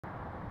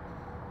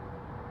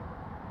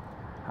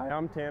Hi,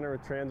 I'm Tanner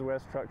with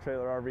Transwest Truck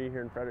Trailer RV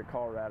here in Frederick,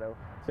 Colorado.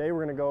 Today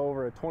we're going to go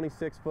over a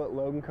 26-foot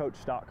Logan coach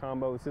stock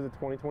combo. This is a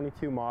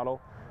 2022 model.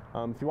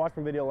 If you watched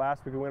my video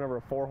last week, we went over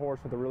a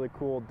 4-horse with a really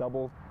cool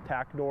double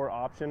tack door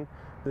option.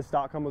 This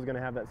stock combo is going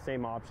to have that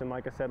same option.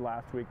 Like I said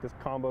last week, this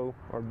combo,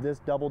 or this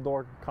double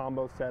door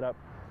combo setup,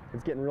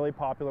 it's getting really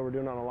popular. We're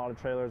doing it on a lot of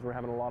trailers. We're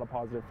having a lot of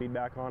positive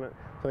feedback on it.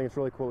 So I think it's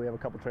really cool. We have a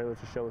couple trailers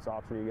to show this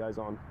option to you guys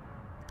on.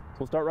 So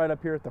we'll start right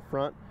up here at the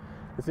front.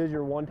 This is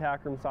your one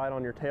tack room side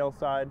on your tail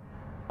side.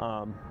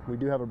 We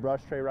do have a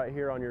brush tray right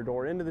here on your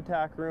door into the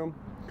tack room,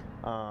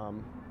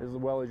 as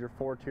well as your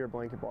 4-tier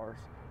blanket bars.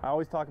 I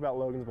always talk about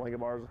Logan's blanket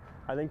bars.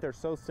 I think they're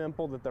so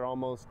simple that they're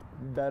almost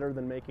better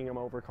than making them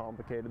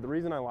overcomplicated. The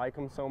reason I like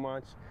them so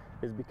much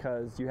is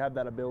because you have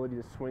that ability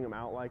to swing them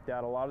out like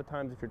that. A lot of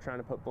times if you're trying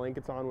to put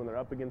blankets on when they're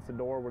up against the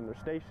door, when they're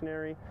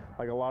stationary,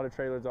 like a lot of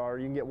trailers are,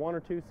 you can get 1 or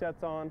 2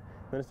 sets on,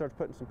 then it starts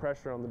putting some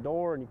pressure on the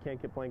door and you can't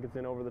get blankets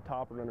in over the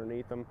top or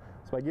underneath them.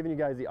 So by giving you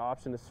guys the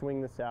option to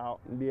swing this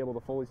out and be able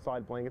to fully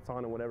slide blankets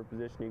on in whatever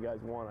position you guys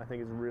want, I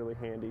think is really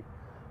handy.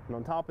 And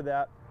on top of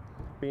that,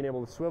 being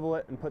able to swivel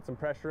it and put some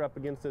pressure up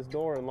against this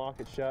door and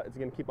lock it shut, it's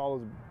going to keep all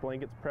those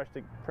blankets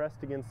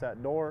pressed against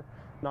that door,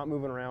 not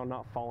moving around,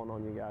 not falling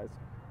on you guys.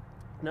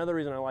 Another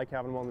reason I like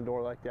having them on the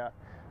door like that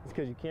is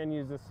because you can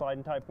use this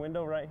sliding type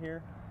window right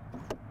here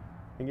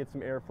and get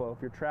some airflow.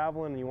 If you're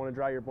traveling and you want to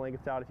dry your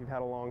blankets out, if you've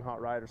had a long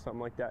hot ride or something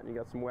like that and you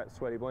got some wet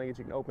sweaty blankets,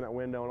 you can open that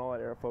window and all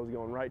that airflow is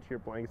going right to your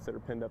blankets that are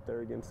pinned up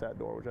there against that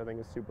door, which I think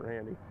is super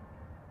handy.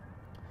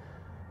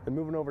 Then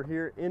moving over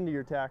here into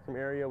your tack room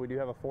area, we do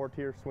have a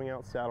 4-tier swing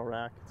out saddle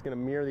rack. It's going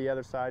to mirror the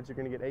other sides. You're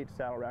going to get 8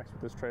 saddle racks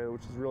with this trailer,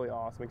 which is really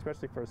awesome,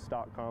 especially for a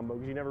stock combo,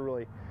 because you never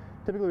really,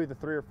 typically with the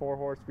 3 or 4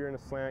 horse, if you're in a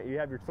slant, you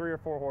have your 3 or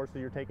 4 horses,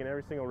 you're taking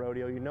every single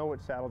rodeo, you know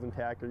which saddles and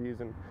tack you're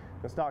using.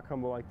 In a stock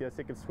combo like this,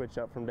 it can switch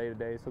up from day to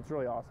day, so it's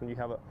really awesome. You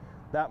have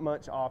that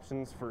much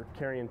options for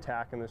carrying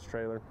tack in this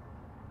trailer.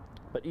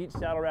 But each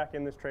saddle rack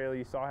in this trailer,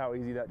 you saw how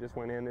easy that just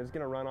went in. It's going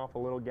to run off a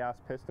little gas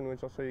piston, which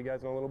I'll show you guys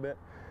in a little bit.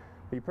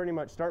 But you pretty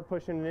much start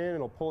pushing it in,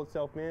 it'll pull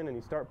itself in, and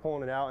you start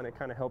pulling it out, and it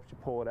kind of helps you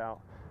pull it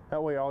out.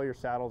 That way all your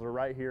saddles are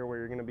right here where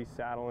you're going to be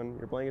saddling.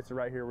 Your blankets are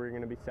right here where you're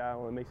going to be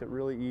saddling. It makes it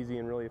really easy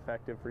and really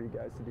effective for you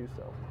guys to do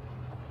so.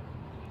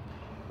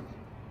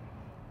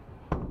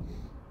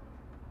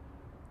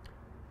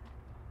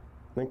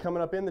 Then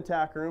coming up in the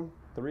tack room,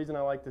 the reason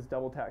I like this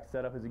double tack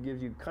setup is it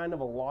gives you kind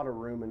of a lot of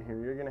room in here.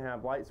 You're going to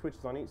have light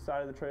switches on each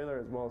side of the trailer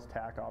as well as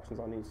tack options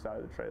on each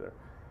side of the trailer.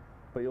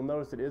 But you'll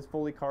notice it is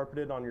fully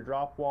carpeted on your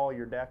drop wall,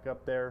 your deck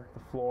up there, the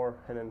floor,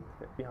 and then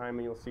behind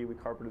me you'll see we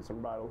carpeted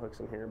some bridle hooks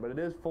in here. But it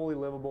is fully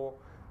livable.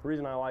 The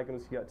reason I like them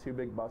is you got 2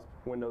 big bus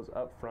windows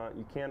up front.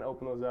 You can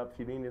open those up if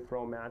you need to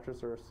throw a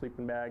mattress or a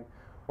sleeping bag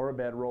or a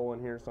bedroll in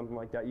here, something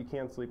like that. You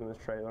can sleep in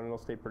this trailer and it'll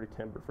stay pretty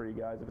tempered for you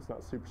guys if it's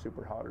not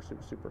super hot or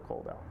super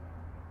cold out.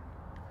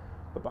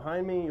 But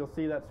behind me you'll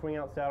see that swing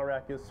out saddle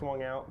rack is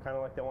swung out, kind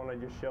of like that one I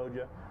just showed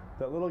you.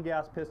 That little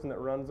gas piston that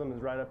runs them is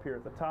right up here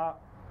at the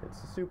top.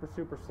 It's a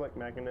super slick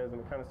mechanism.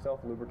 It kind of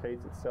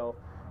self-lubricates itself.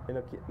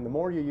 And the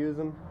more you use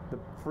them, the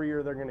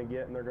freer they're going to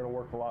get, and they're going to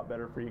work a lot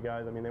better for you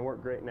guys. I mean, they work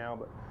great now,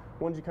 but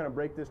once you kind of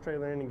break this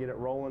trailer in and get it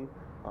rolling,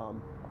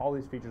 all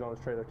these features on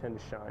this trailer tend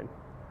to shine.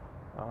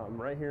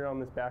 Right here on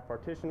this back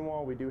partition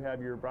wall, we do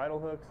have your bridle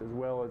hooks, as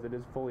well as it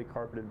is fully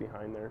carpeted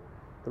behind there.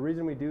 The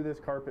reason we do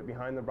this carpet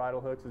behind the bridle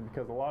hooks is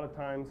because a lot of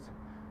times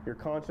your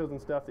conchos and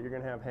stuff that you're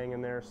going to have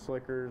hanging there,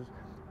 slickers,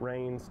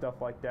 reins,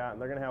 stuff like that,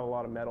 and they're going to have a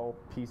lot of metal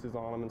pieces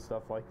on them and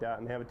stuff like that,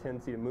 and they have a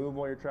tendency to move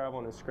while you're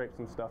traveling and scrape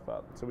some stuff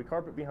up. So we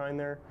carpet behind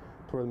there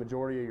to where the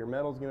majority of your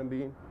metal is going to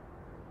be.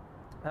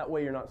 That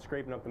way you're not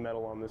scraping up the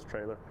metal on this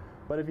trailer.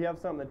 But if you have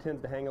something that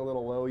tends to hang a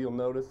little low, you'll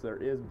notice there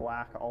is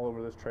black all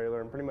over this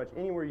trailer, and pretty much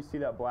anywhere you see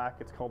that black,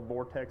 it's called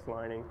vortex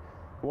lining.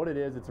 What it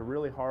is, it's a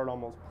really hard,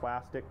 almost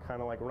plastic,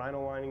 kind of like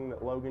rhino lining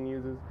that Logan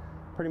uses.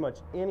 Pretty much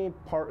any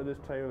part of this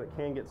trailer that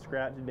can get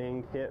scratched,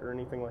 dinged, hit, or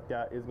anything like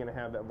that is going to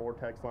have that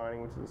vortex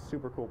lining, which is a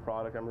super cool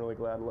product I'm really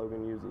glad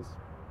Logan uses.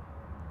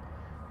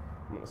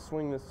 I'm going to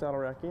swing this saddle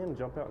rack in and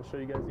jump out and show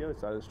you guys the other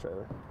side of this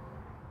trailer.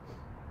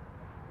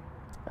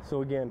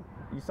 So again,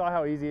 you saw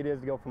how easy it is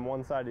to go from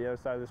one side to the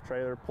other side of this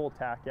trailer, pull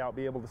tack out,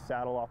 be able to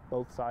saddle off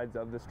both sides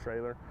of this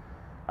trailer.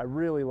 I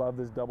really love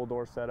this double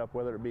door setup,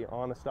 whether it be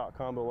on a stock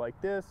combo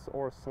like this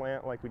or a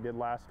slant like we did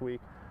last week.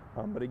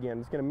 But again,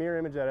 it's going to mirror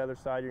image that other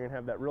side. You're going to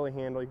have that really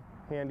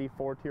handy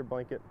 4-tier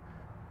blanket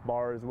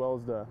bar, as well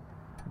as the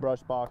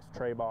brush box,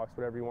 tray box,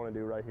 whatever you want to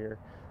do right here.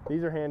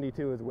 These are handy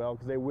too as well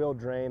because they will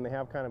drain. They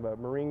have kind of a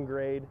marine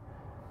grade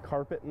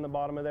carpet in the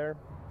bottom of there.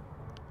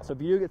 So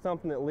if you do get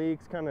something that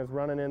leaks, kind of is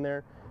running in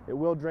there, it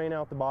will drain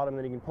out the bottom,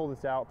 then you can pull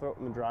this out, throw it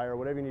in the dryer,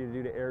 whatever you need to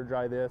do to air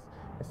dry this,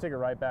 and stick it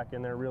right back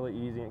in there really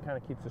easy. And it kind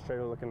of keeps the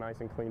trailer looking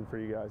nice and clean for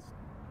you guys.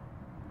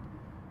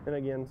 And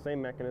again,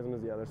 same mechanism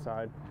as the other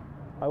side.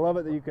 I love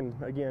it that you can,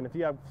 again, if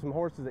you have some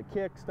horses that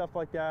kick, stuff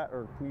like that,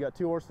 or you got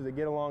 2 horses that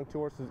get along, 2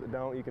 horses that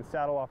don't, you can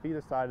saddle off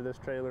either side of this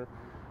trailer,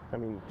 I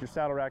mean, your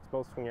saddle racks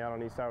both swing out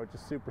on each side, which is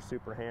super,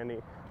 super handy.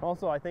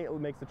 Also, I think it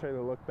makes the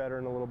trailer look better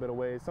in a little bit of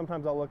ways.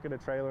 Sometimes I'll look at a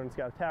trailer and it's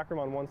got a tack room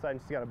on one side and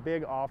it's got a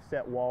big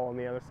offset wall on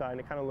the other side, and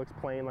it kind of looks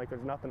plain, like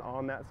there's nothing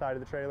on that side of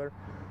the trailer.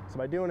 So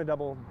by doing a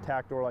double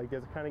tack door like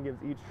this, it kind of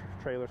gives each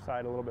trailer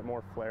side a little bit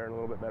more flair and a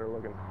little bit better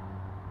looking.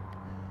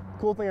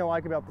 Cool thing I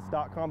like about the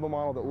stock combo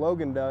model that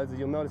Logan does is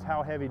you'll notice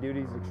how heavy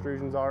duty these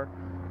extrusions are.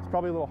 It's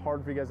probably a little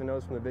hard for you guys to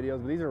notice from the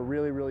videos, but these are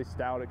really, really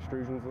stout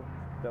extrusions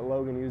that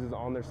Logan uses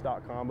on their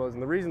stock combos.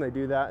 And the reason they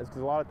do that is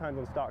because a lot of times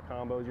on stock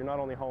combos, you're not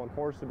only hauling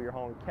horses, but you're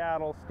hauling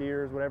cattle,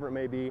 steers, whatever it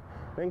may be.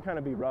 They can kind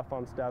of be rough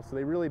on stuff, so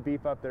they really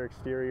beef up their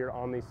exterior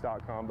on these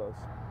stock combos.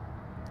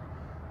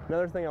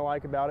 Another thing I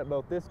like about it,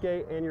 both this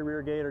gate and your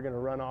rear gate are going to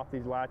run off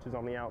these latches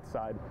on the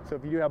outside. So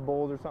if you do have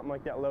bulls or something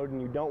like that loaded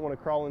and you don't want to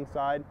crawl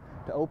inside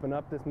to open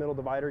up this middle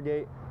divider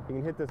gate, you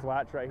can hit this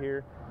latch right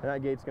here and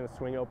that gate's going to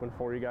swing open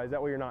for you guys.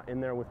 That way you're not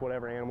in there with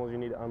whatever animals you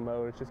need to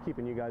unload. It's just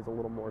keeping you guys a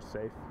little more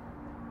safe.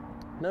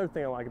 Another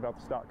thing I like about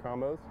the stock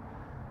combos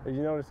is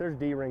you notice there's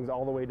D-rings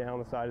all the way down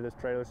the side of this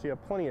trailer, so you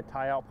have plenty of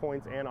tie-out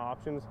points and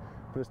options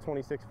for this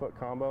 26-foot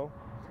combo.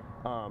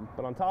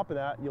 But on top of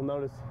that, you'll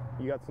notice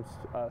you got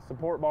some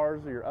support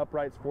bars, or your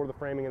uprights for the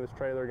framing of this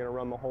trailer are going to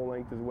run the whole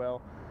length as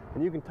well.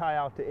 And you can tie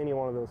out to any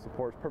one of those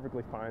supports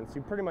perfectly fine. So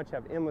you pretty much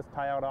have endless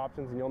tie-out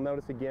options, and you'll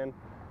notice again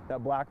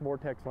that black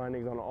vortex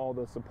linings on all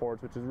those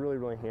supports, which is really,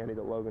 really handy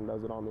that Logan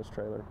does it on this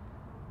trailer.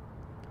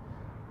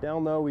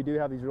 Down low, we do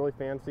have these really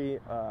fancy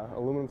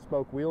aluminum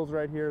spoke wheels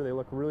right here. They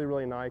look really,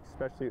 really nice,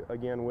 especially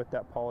again with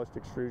that polished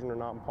extrusion or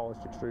not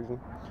polished extrusion.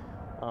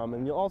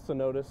 And you'll also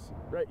notice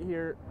right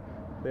here,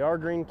 they are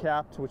green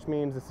capped, which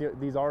means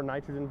these are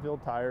nitrogen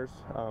filled tires.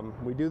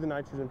 We do the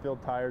nitrogen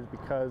filled tires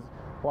because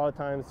a lot of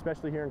times,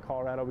 especially here in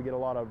Colorado, we get a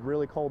lot of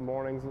really cold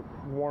mornings,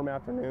 warm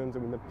afternoons,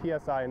 and the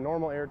PSI and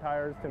normal air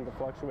tires tend to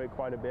fluctuate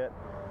quite a bit.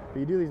 But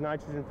you do these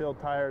nitrogen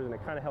filled tires and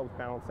it kind of helps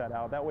balance that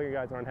out. That way you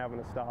guys aren't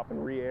having to stop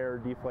and re-air or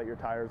deflate your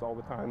tires all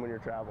the time when you're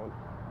traveling.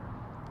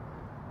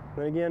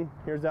 Then again,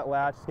 here's that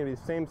latch. It's going to be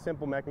the same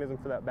simple mechanism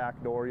for that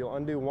back door. You'll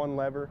undo one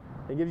lever.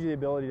 It gives you the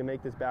ability to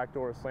make this back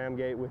door a slam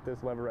gate with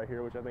this lever right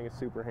here, which I think is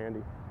super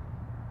handy.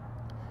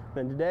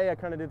 Then today I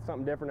kind of did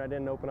something different. I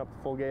didn't open up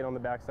the full gate on the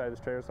back side of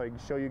this trailer so I can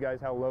show you guys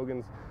how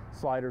Logan's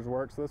sliders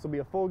work. So this will be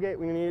a full gate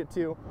when you need it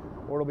to,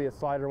 or it'll be a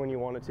slider when you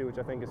want it to, which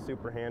I think is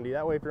super handy.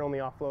 That way if you're only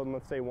offloading,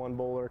 let's say one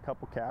bull or a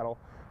couple cattle,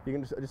 you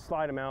can just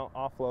slide them out,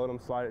 offload them,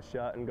 slide it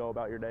shut, and go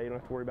about your day. You don't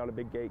have to worry about a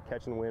big gate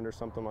catching wind or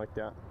something like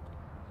that.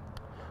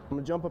 I'm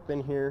gonna jump up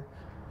in here.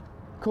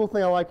 Cool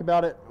thing I like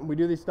about it, we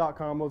do these stock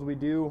combos. We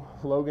do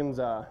Logan's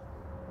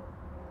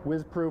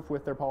whiz proof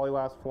with their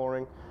polylast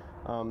flooring.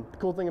 The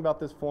cool thing about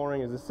this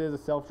flooring is this is a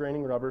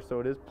self-draining rubber, so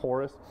it is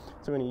porous.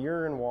 So any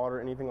urine, water,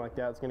 anything like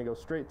that, it's going to go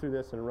straight through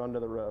this and run to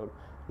the road.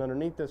 And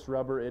underneath this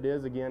rubber, it's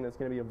going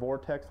to be a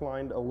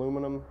vortex-lined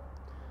aluminum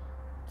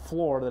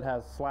floor that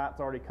has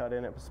slats already cut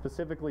in it,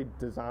 specifically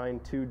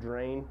designed to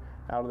drain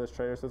out of this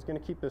trailer. So it's going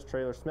to keep this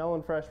trailer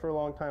smelling fresh for a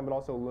long time, but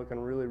also looking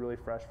really, really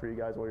fresh for you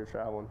guys while you're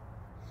traveling.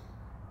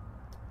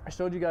 I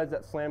showed you guys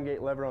that slam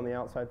gate lever on the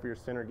outside for your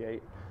center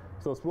gate.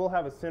 So this will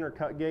have a center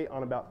cut gate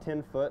on about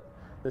 10 foot.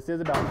 This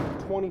is about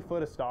 20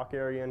 foot of stock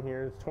area in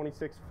here. It's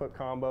 26-foot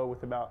combo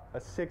with about a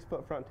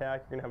 6-foot front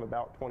tack. You're gonna have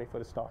about 20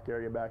 foot of stock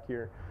area back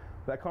here.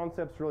 That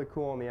concept's really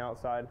cool on the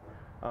outside.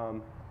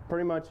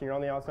 Pretty much, you're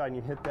on the outside and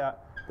you hit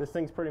that, this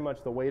thing's pretty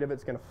much the weight of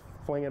it's gonna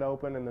fling it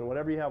open, and then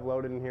whatever you have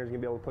loaded in here is gonna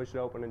be able to push it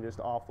open and just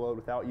offload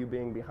without you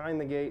being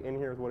behind the gate in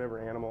here with whatever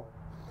animal.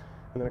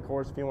 And then of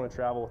course, if you want to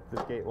travel with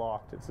this gate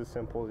locked, it's as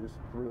simple as just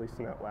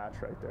releasing that latch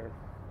right there.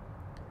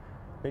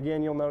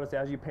 Again, you'll notice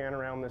as you pan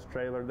around this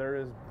trailer, there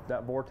is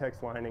that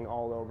vortex lining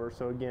all over.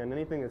 So again,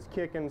 anything that's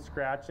kicking,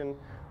 scratching,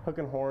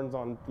 hooking horns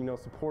on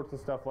supports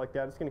and stuff like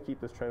that, it's going to keep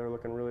this trailer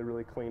looking really,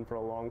 really clean for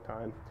a long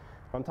time.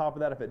 On top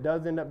of that, if it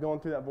does end up going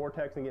through that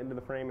vortex and get into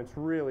the frame, it's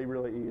really,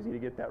 really easy to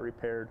get that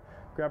repaired.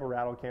 Grab a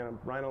rattle can, a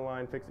rhino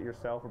line, fix it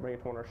yourself, or bring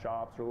it to one of our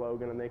shops or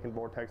Logan, and they can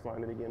vortex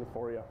line it again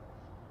for you.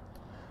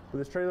 So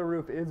this trailer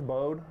roof is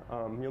bowed.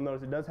 You'll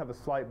notice it does have a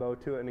slight bow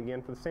to it, and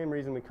again, for the same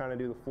reason we kind of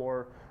do the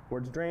floor where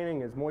it's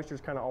draining, is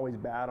moisture's kind of always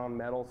bad on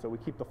metal, so we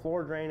keep the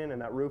floor draining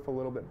and that roof a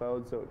little bit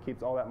bowed, so it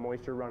keeps all that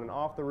moisture running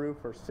off the roof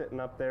or sitting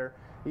up there,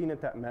 eating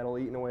at that metal,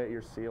 eating away at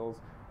your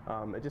seals.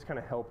 It just kind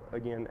of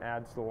again,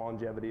 adds to the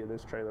longevity of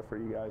this trailer for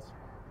you guys.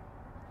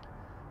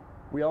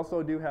 We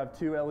also do have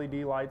 2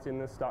 LED lights in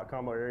this stock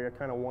combo area,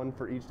 kind of one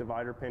for each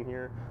divider pin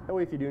here. That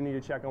way if you do need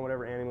to check on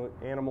whatever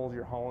animals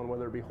you're hauling,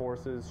 whether it be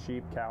horses,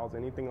 sheep, cows,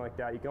 anything like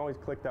that, you can always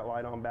click that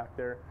light on back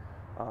there,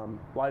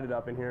 light it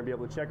up in here, and be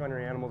able to check on your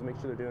animals, make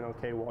sure they're doing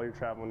okay while you're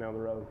traveling down the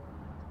road.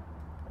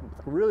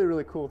 A really,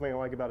 really cool thing I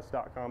like about a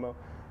stock combo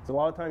is a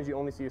lot of times you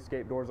only see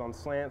escape doors on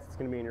slants. It's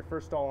going to be in your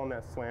first stall on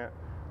that slant.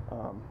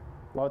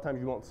 A lot of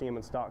times you won't see them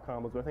in stock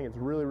combos, but I think it's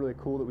really, really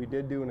cool that we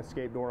did do an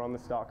escape door on the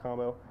stock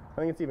combo. I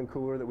think it's even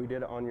cooler that we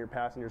did it on your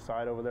passenger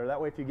side over there. That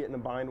way if you get in a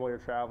bind while you're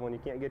traveling, you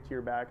can't get to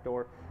your back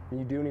door, and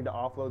you do need to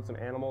offload some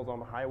animals on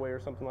the highway or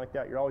something like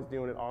that, you're always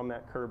doing it on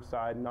that curb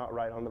side, not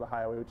right onto the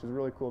highway, which is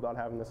really cool about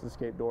having this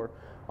escape door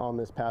on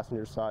this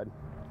passenger side.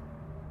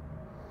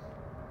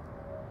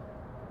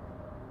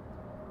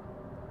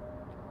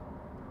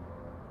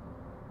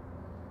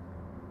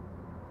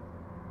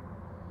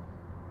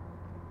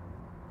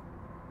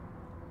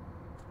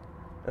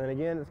 And then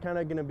again, it's kind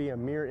of going to be a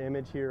mirror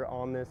image here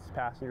on this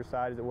passenger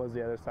side as it was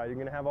the other side. You're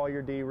going to have all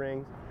your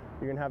D-rings.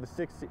 You're going to have a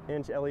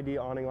 6-inch LED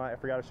awning light. I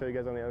forgot to show you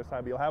guys on the other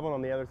side, but you'll have one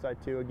on the other side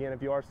too. Again,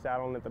 if you are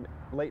saddling at the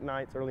late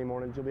nights, early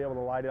mornings, you'll be able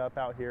to light it up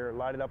out here,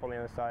 light it up on the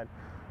other side,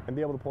 and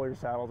be able to pull your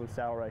saddles and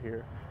saddle right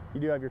here. You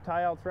do have your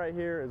tie-outs right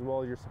here, as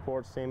well as your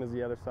supports, same as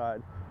the other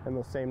side, and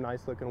those same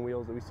nice looking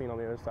wheels that we've seen on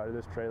the other side of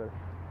this trailer.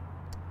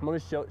 I'm going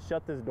to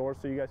shut this door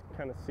so you guys can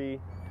kind of see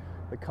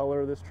the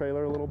color of this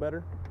trailer a little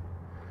better.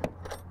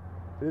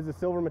 It is a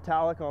silver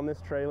metallic on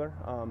this trailer.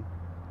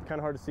 Kind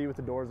of hard to see with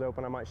the doors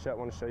open. I might shut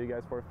one to show you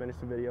guys before I finish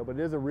the video, but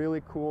it is a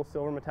really cool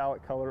silver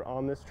metallic color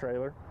on this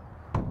trailer.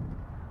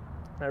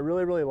 And I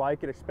really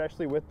like it,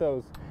 especially with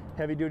those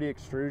heavy duty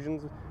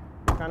extrusions. It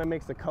kind of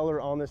makes the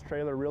color on this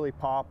trailer really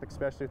pop,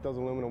 especially with those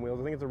aluminum wheels.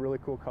 I think it's a really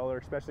cool color,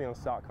 especially on a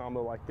stock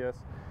combo like this.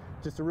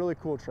 Just a really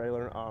cool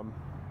trailer.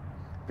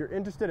 If you're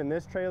interested in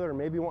this trailer, or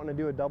maybe wanting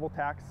to do a double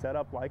tack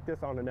setup like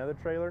this on another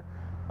trailer,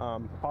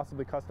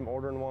 possibly custom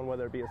ordering one,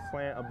 whether it be a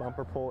slant, a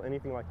bumper pull,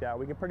 anything like that,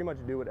 we can pretty much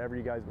do whatever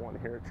you guys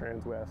want here at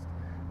Transwest.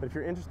 But if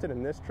you're interested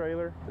in this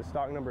trailer, the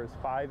stock number is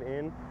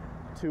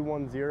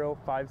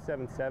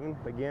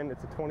 5N210577. Again,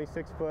 it's a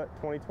 26-foot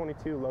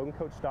 2022 Logan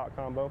Coach stock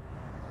combo.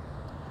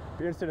 If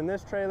you're interested in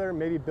this trailer,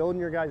 maybe building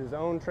your guys'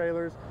 own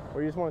trailers,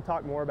 or you just want to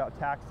talk more about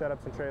tack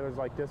setups and trailers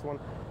like this one,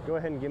 go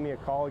ahead and give me a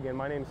call. Again,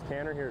 my name is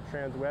Tanner here at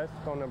Transwest.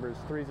 Phone number is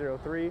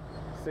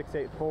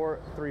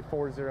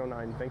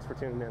 303-684-3409. Thanks for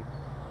tuning in.